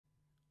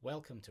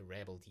Welcome to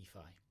Rebel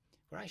Defi,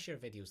 where I share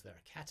videos that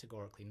are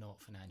categorically not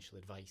financial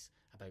advice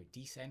about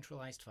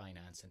decentralized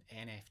finance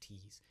and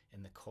NFTs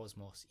in the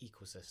Cosmos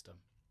ecosystem.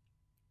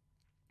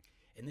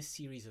 In this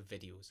series of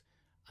videos,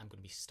 I'm going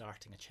to be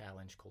starting a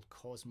challenge called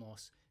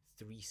Cosmos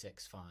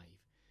 365.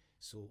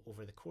 So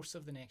over the course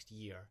of the next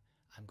year,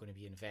 I'm going to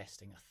be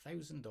investing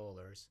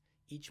 $1,000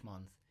 each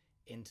month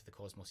into the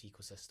Cosmos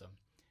ecosystem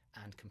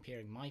and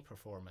comparing my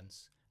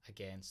performance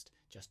against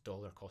just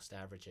dollar cost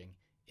averaging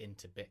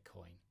into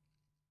Bitcoin.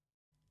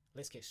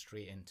 Let's get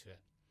straight into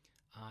it.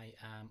 I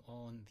am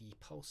on the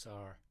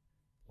Pulsar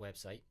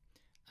website,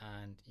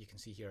 and you can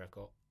see here I've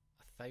got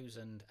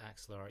 1,000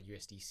 Axelar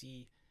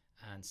USDC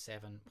and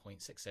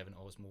 7.67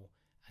 Osmo,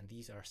 and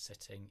these are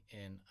sitting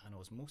in an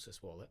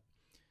Osmosis wallet.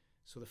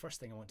 So the first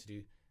thing I want to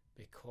do,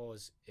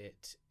 because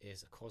it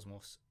is a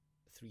Cosmos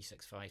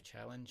 365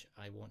 challenge,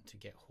 I want to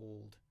get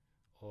hold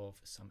of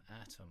some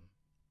Atom.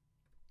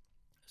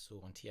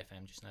 So on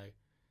TFM just now,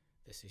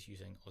 this is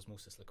using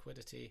Osmosis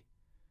liquidity.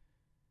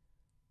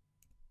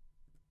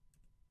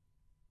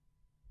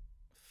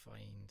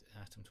 Find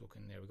Atom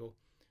token, there we go.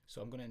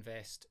 So I'm going to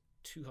invest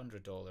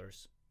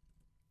 $200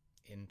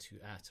 into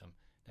Atom.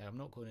 Now I'm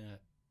not going to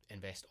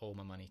invest all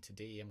my money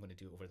today, I'm going to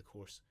do it over the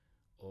course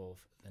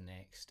of the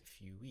next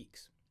few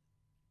weeks.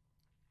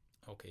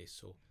 Okay,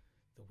 so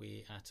the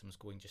way Atom's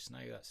going just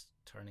now, that's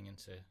turning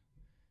into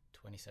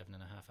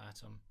 27.5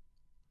 Atom.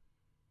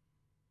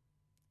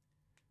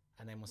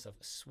 And then once I've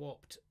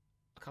swapped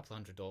a couple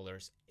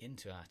 $100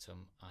 into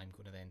Atom, I'm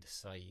going to then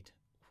decide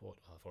what,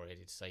 well, I've already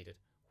decided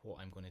what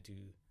I'm going to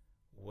do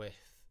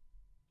with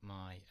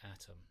my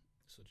Atom.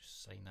 So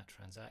just sign that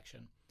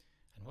transaction.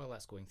 And while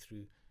that's going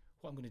through,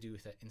 what I'm going to do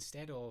with it,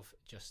 instead of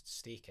just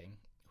staking,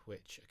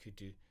 which I could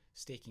do,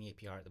 staking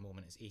APR at the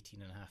moment is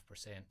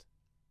 18.5%.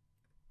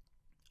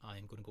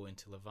 I'm going to go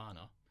into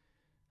Levana,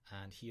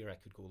 and here I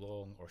could go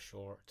long or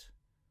short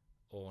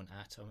on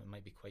Atom. It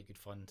might be quite good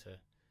fun to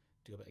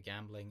do a bit of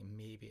gambling.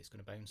 Maybe it's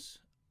going to bounce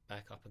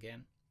back up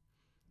again,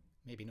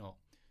 maybe not.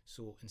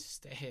 So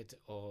instead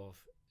of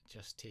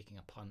just taking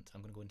a punt,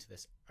 I'm going to go into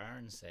this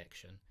earn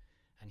section,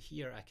 and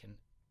here I can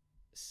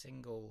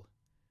single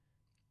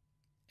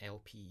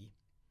LP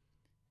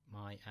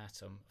my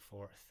Atom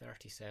for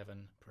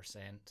 37%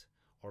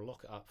 or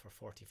lock it up for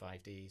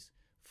 45 days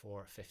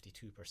for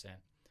 52%.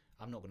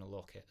 I'm not going to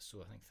lock it,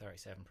 so I think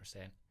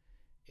 37%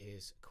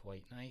 is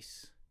quite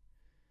nice.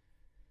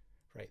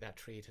 Right, that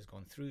trade has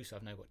gone through, so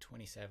I've now got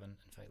 27.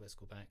 In fact, let's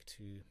go back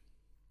to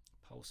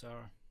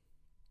Pulsar.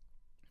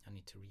 I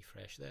need to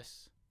refresh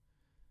this.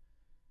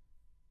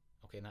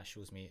 Okay, and that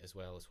shows me as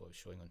well as what was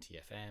showing on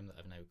TFM that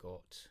I've now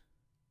got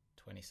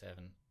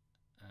 27.5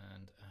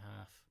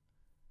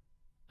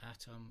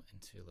 Atom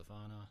into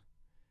Levana.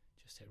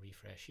 Just hit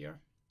refresh here.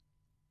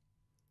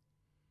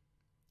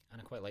 And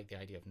I quite like the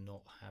idea of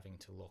not having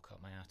to lock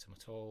up my Atom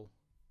at all.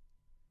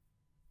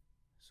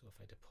 So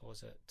if I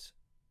deposit,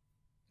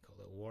 got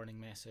a little warning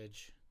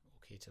message,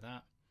 okay to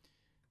that.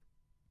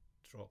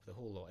 Drop the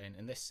whole lot in,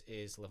 and this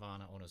is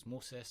Levana on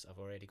Osmosis. I've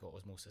already got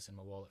Osmosis in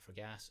my wallet for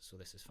gas, so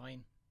this is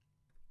fine.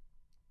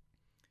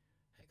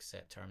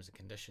 Accept terms and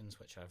conditions,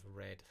 which I've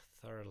read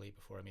thoroughly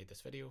before I made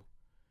this video.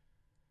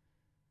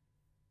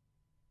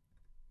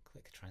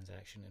 Click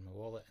transaction in my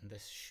wallet, and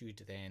this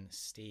should then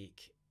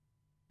stake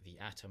the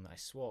Atom that I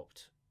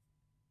swapped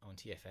on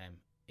TFM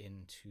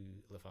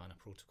into Levana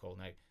protocol.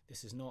 Now,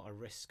 this is not a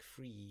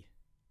risk-free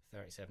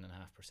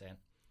 37.5%.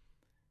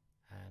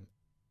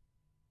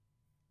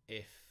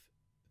 If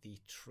the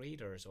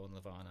traders on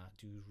Levana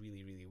do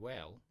really, really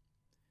well,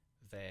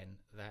 then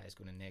that is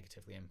going to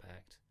negatively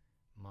impact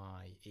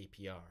my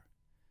APR.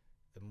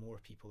 The more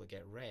people that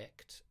get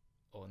wrecked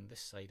on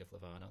this side of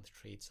Levana, on the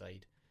trade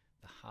side,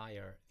 the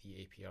higher the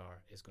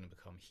APR is going to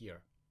become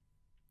here.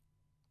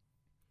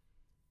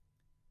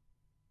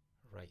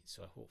 Right,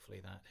 so hopefully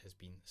that has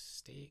been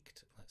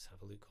staked. Let's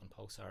have a look on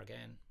Pulsar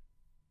again.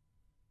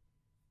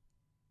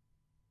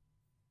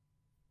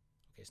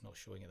 Okay, it's not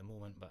showing at the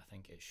moment, but I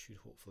think it should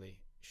hopefully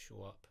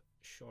show up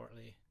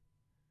shortly.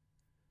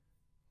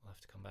 We'll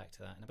have to come back to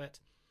that in a bit.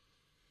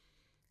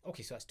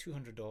 Okay, so that's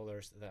 $200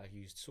 that I've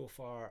used so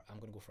far. I'm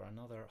going to go for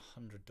another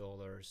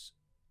 $100,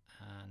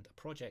 and a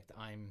project that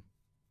I'm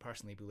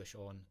personally bullish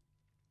on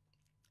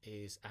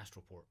is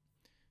Astroport.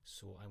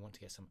 So I want to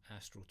get some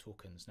Astro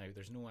tokens. Now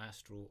there's no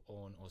Astro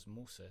on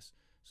Osmosis,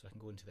 so I can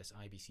go into this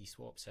IBC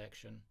Swap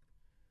section.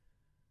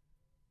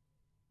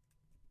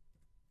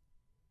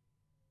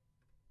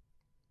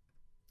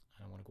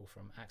 And I want to go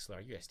from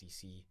Axelar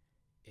USDC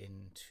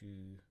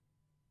into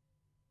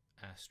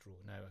Astro.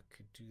 Now I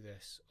could do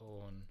this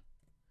on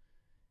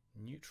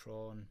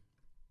Neutron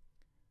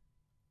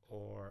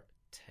or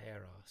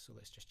Terra, so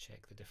let's just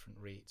check the different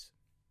rates.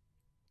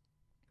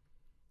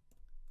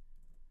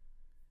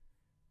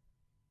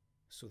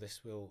 So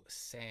this will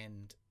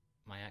send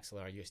my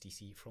Axelar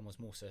USDC from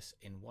Osmosis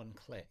in one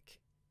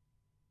click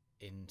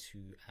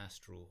into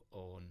Astro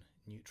on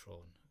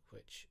Neutron,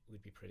 which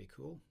would be pretty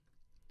cool.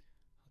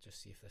 I'll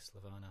just see if this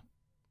Levana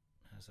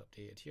has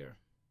updated here.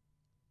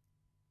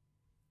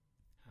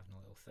 Having a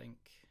little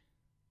think.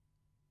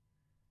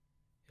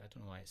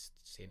 don't know why it's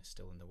saying it's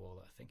still in the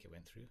wallet. I think it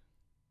went through.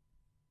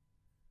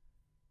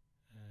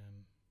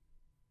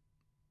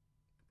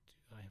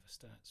 Do I have a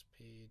stats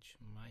page?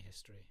 My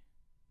history.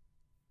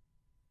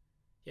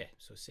 Yeah,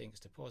 so it's saying it's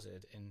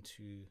deposited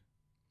into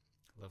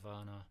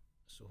Levana,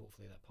 so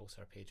hopefully that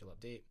Pulsar page will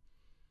update.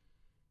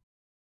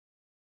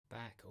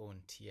 Back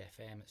on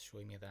TFM, it's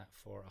showing me that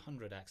for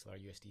 100 Axelar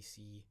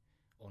USDC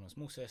on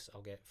Osmosis,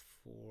 I'll get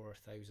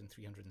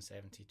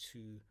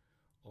 4,372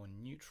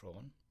 on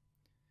Neutron.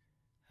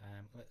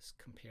 Let's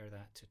compare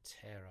that to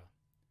Terra.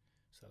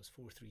 So that was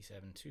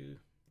 4,372.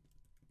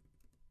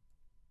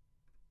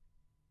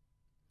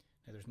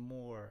 Now there's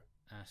more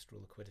Astro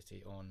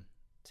liquidity on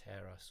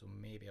Terra, so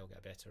maybe I'll get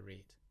a better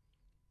rate.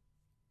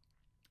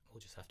 We'll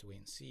just have to wait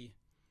and see.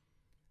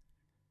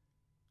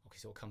 Okay,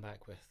 so I'll come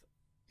back with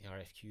the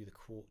RFQ, the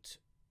quote,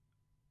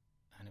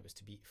 and it was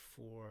to beat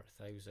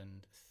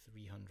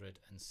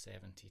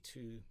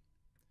 4,372.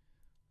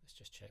 Let's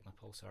just check my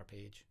Pulsar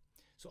page.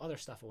 So other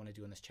stuff I want to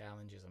do on this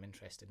challenge is I'm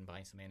interested in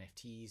buying some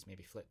NFTs,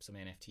 maybe flip some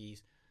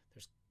NFTs.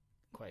 There's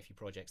quite a few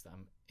projects that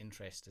I'm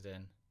interested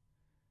in.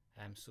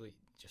 So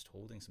just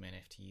holding some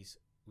NFTs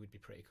would be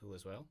pretty cool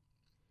as well.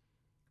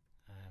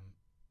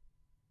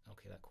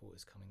 Okay, that quote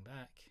is coming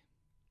back.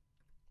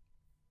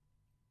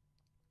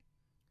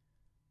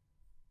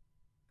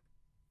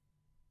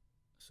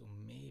 So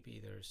maybe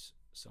there's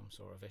some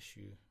sort of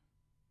issue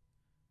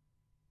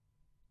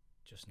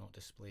just not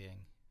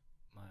displaying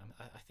my,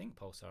 I think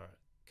Pulsar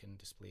can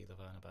display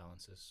Levana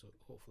balances, so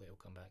hopefully it'll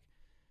come back.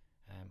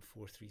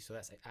 4.3, so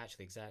that's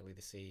actually exactly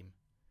the same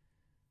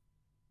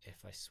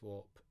if I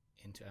swap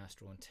into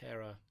Astro and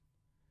Terra,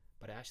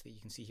 but actually you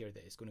can see here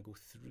that it's going to go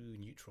through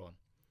Neutron,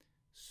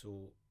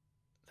 so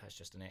that's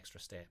just an extra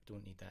step.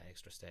 Don't need that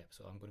extra step.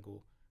 So I'm going to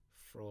go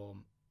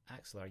from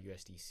Axelar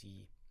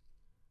USDC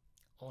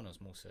on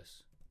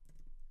Osmosis,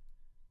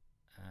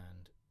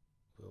 and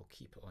we'll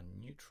keep it on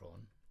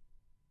Neutron.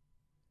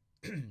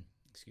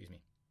 Excuse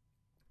me.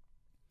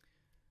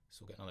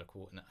 So we'll get another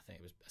quote, and I think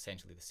it was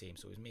essentially the same.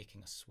 So it was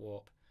making a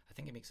swap. I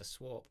think it makes a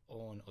swap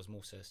on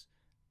Osmosis,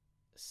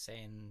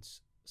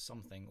 sends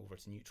something over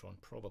to Neutron,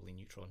 probably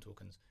Neutron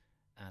tokens,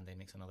 and then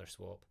makes another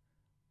swap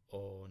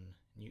on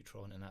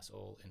Neutron, and that's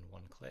all in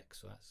one click,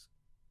 so that's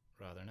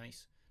rather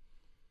nice.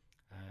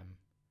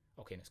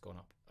 Okay, and it's gone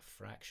up a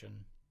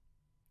fraction.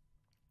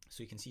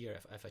 So you can see here,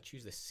 if I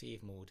choose the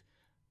save mode,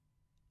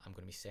 I'm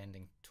going to be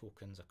sending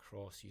tokens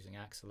across using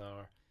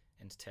Axelar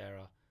into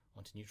Terra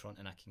onto Neutron,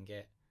 and I can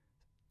get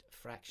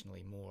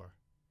fractionally more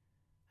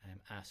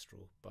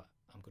Astro, but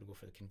I'm going to go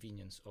for the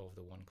convenience of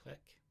the one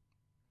click.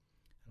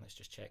 And let's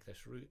just check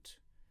this route.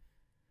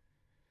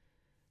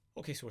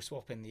 Okay, so we're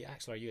swapping the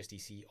Axelar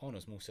USDC on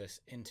Osmosis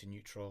into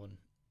Neutron,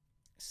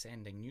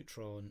 sending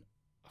Neutron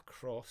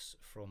across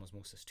from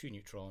Osmosis to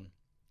Neutron,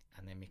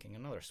 and then making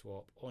another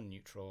swap on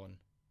Neutron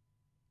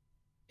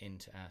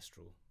into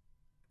Astro.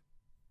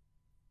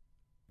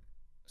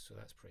 So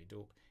that's pretty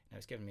dope. Now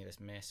it's giving me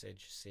this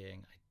message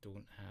saying I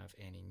don't have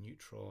any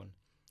Neutron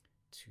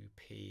to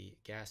pay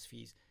gas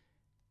fees.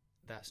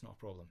 That's not a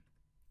problem,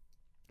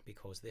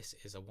 because this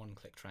is a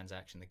one-click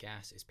transaction. The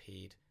gas is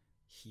paid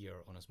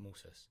here on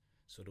Osmosis,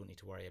 so don't need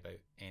to worry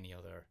about any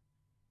other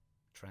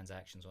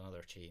transactions on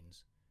other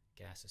chains.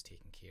 Gas is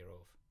taken care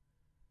of.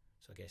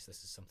 So I guess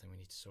this is something we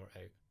need to sort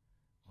out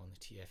on the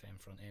TFM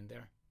front end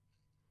there.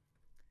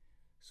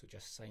 So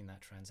just sign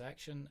that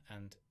transaction,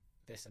 and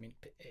this, I mean,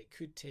 it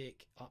could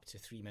take up to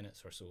 3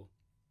 minutes or so.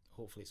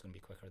 Hopefully it's going to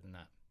be quicker than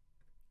that.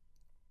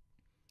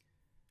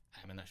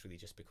 And that's really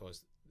just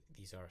because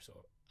these are sort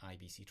of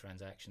IBC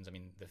transactions. I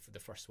mean, the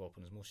first swap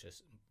on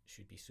Osmosis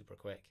should be super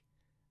quick.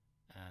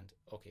 And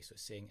okay, so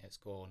it's saying it's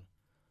gone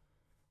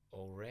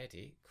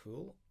already.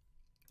 Cool.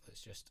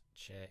 Let's just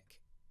check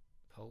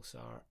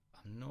Pulsar.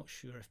 I'm not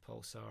sure if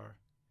Pulsar...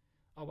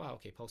 Oh wow,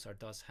 okay, Pulsar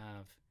does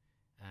have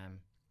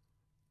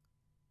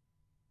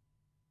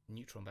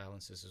Neutron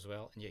balances as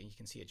well. And yeah, you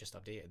can see it just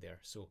updated there.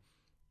 So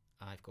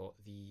I've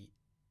got the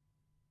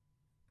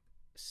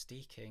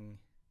staking...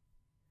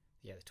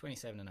 Yeah, the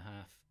 27.5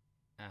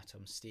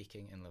 atom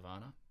staking in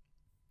Levana.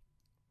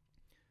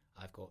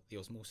 I've got the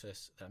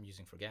Osmosis that I'm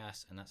using for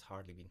gas, and that's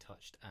hardly been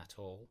touched at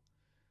all.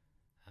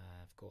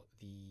 I've got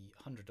the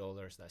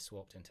 $100 that I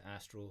swapped into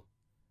Astro,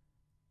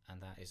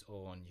 and that is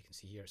on, you can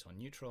see here it's on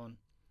Neutron,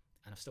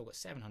 and I've still got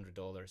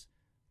 $700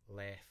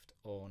 left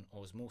on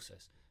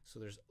Osmosis. So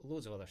there's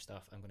loads of other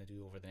stuff I'm going to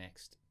do over the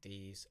next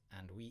days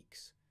and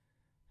weeks.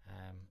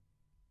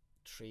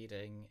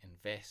 Trading,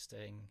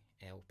 investing,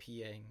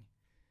 LPing,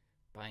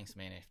 buying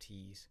some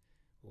NFTs,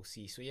 we'll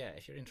see. So yeah,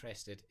 if you're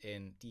interested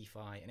in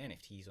DeFi and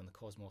NFTs on the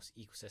Cosmos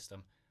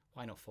ecosystem,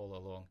 why not follow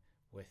along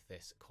with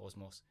this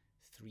Cosmos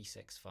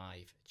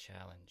 365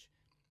 challenge?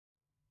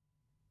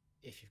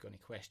 If you've got any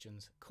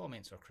questions,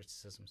 comments or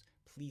criticisms,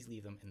 please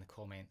leave them in the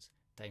comments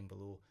down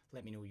below.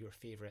 Let me know your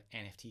favourite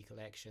NFT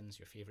collections,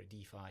 your favourite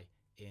DeFi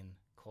in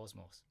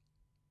Cosmos.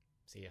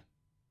 See ya.